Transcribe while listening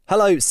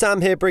Hello,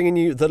 Sam here bringing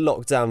you the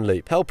Lockdown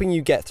Loop, helping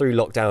you get through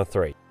Lockdown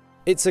 3.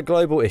 It's a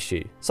global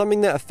issue,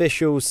 something that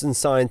officials and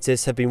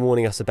scientists have been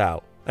warning us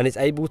about, and it's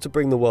able to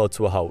bring the world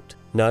to a halt.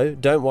 No,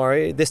 don't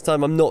worry, this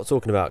time I'm not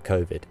talking about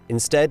COVID.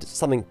 Instead,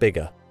 something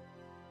bigger.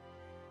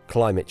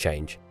 Climate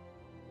change.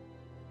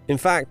 In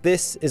fact,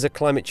 this is a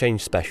climate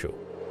change special.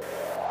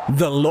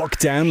 The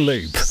Lockdown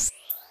Loop.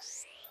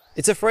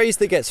 It's a phrase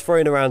that gets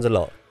thrown around a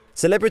lot.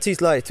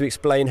 Celebrities like to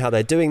explain how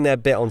they're doing their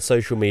bit on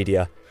social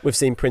media. We've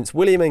seen Prince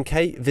William and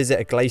Kate visit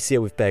a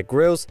glacier with Bear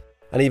Grylls,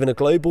 and even a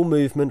global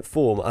movement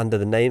form under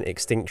the name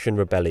Extinction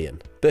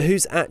Rebellion. But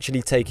who's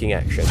actually taking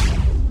action?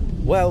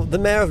 Well, the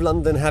Mayor of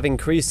London have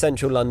increased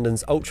central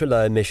London's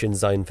ultra-low emission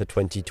zone for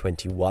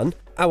 2021.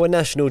 Our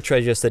national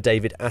treasure Sir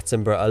David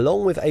Attenborough,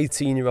 along with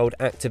 18-year-old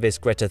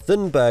activist Greta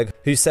Thunberg,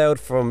 who sailed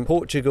from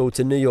Portugal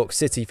to New York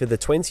City for the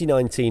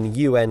 2019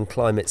 UN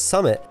Climate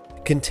Summit,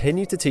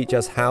 continue to teach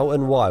us how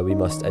and why we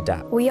must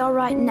adapt. We are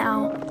right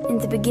now in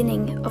the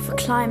beginning of a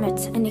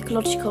climate and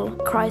ecological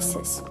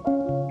crisis.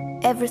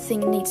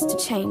 Everything needs to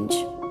change,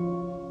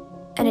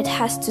 and it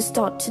has to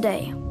start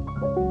today.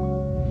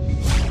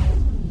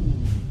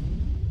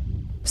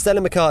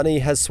 Stella McCartney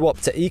has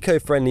swapped to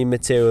eco-friendly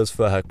materials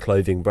for her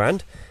clothing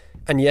brand,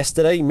 and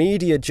yesterday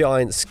media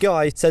giant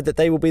Sky said that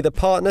they will be the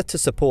partner to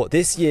support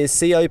this year's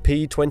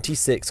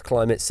COP26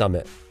 Climate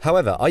Summit.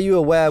 However, are you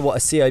aware what a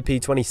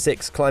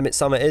COP26 Climate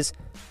Summit is?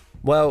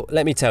 Well,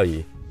 let me tell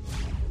you.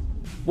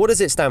 What does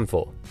it stand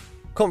for?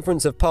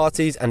 Conference of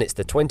Parties, and it's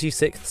the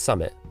 26th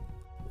summit.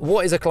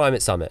 What is a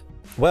climate summit?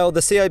 Well, the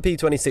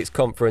COP26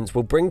 conference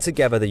will bring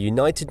together the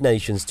United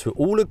Nations to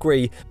all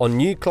agree on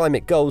new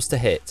climate goals to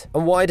hit.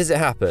 And why does it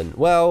happen?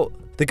 Well,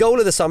 the goal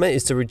of the summit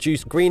is to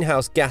reduce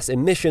greenhouse gas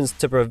emissions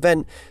to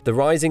prevent the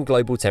rising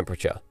global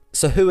temperature.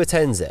 So who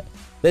attends it?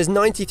 There's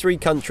 93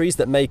 countries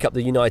that make up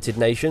the United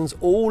Nations,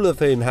 all of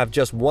whom have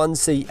just one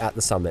seat at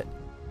the summit.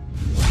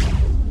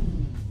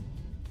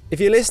 If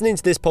you're listening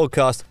to this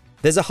podcast,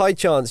 there's a high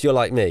chance you're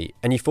like me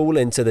and you fall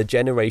into the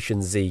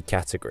Generation Z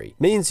category.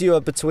 Means you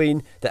are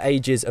between the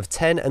ages of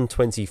 10 and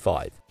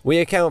 25. We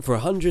account for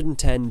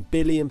 £110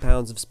 billion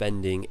of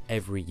spending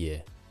every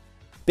year.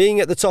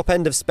 Being at the top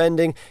end of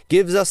spending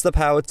gives us the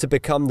power to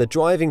become the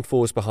driving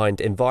force behind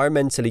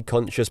environmentally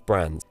conscious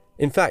brands.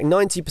 In fact,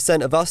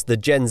 90% of us, the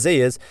Gen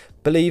Zers,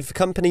 believe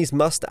companies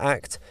must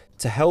act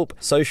to help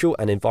social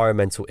and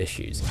environmental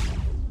issues.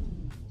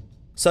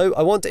 So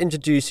I want to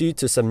introduce you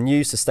to some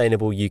new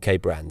sustainable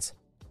UK brands.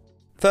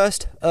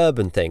 First,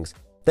 Urban Things.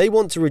 They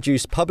want to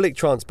reduce public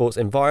transport's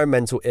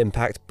environmental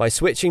impact by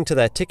switching to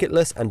their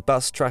Ticketless and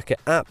Bus Tracker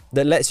app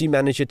that lets you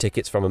manage your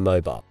tickets from a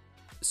mobile.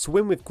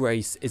 Swim with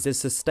Grace is a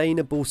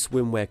sustainable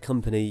swimwear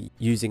company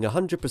using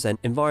 100%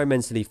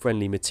 environmentally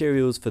friendly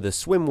materials for the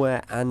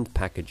swimwear and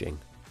packaging.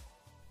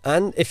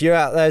 And if you're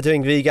out there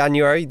doing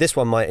Veganuary, this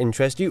one might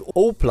interest you.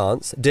 All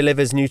Plants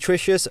delivers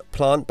nutritious,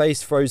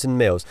 plant-based frozen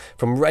meals,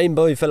 from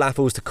rainbow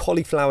falafels to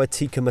cauliflower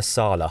tikka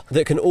masala,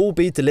 that can all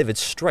be delivered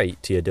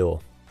straight to your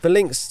door. For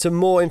links to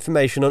more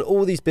information on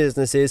all these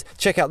businesses,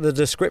 check out the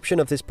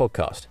description of this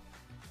podcast.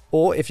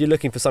 Or if you're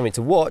looking for something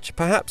to watch,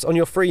 perhaps on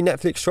your free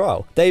Netflix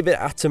trial, David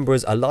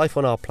Attenborough's A Life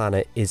on Our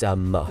Planet is a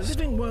must. The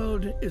living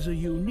world is a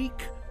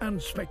unique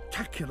and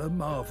spectacular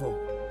marvel.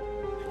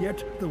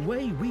 Yet the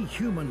way we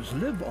humans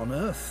live on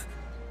Earth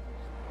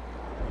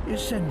is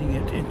sending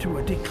it into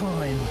a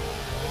decline.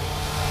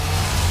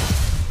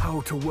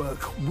 How to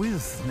work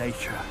with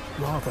nature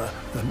rather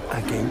than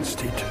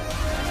against it.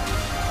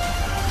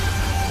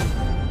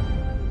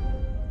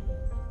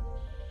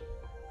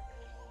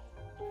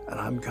 And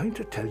I'm going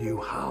to tell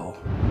you how.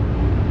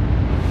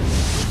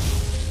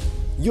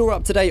 You're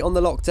up to date on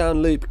the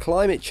Lockdown Loop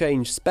Climate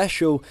Change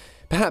Special.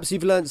 Perhaps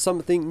you've learned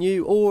something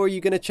new, or are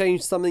you going to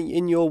change something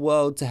in your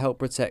world to help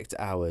protect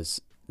ours?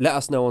 Let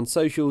us know on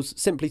socials.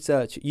 Simply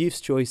search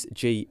Youth's Choice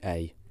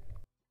GA.